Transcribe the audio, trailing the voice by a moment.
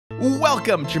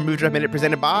Welcome to Movie Draft Minute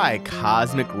presented by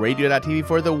CosmicRadio.TV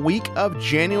for the week of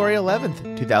January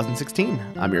 11th, 2016.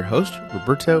 I'm your host,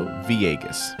 Roberto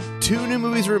Villegas. 2 new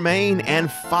movies remain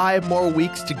and 5 more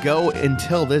weeks to go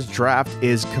until this draft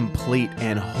is complete,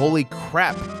 and holy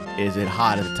crap, is it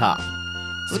hot at the top.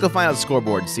 So let's go find out the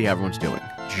scoreboard and see how everyone's doing.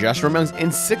 Josh Roman's in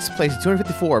 6th place with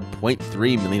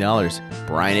 $254.3 million.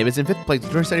 Brian Davis in 5th place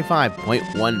with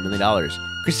 $275.1 million.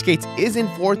 Chris Gates is in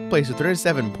 4th place with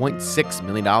 $307.6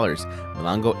 million.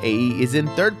 Milango AE is in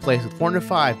 3rd place with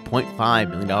 $405.5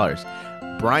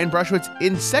 million. Brian Brushwood's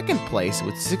in 2nd place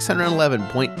with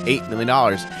 $611.8 million.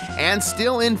 And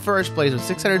still in 1st place with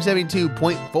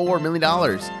 $672.4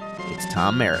 million. It's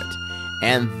Tom Merritt.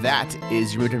 And that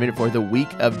is your Movie Draft Minute for the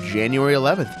week of January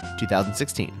 11th,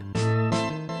 2016.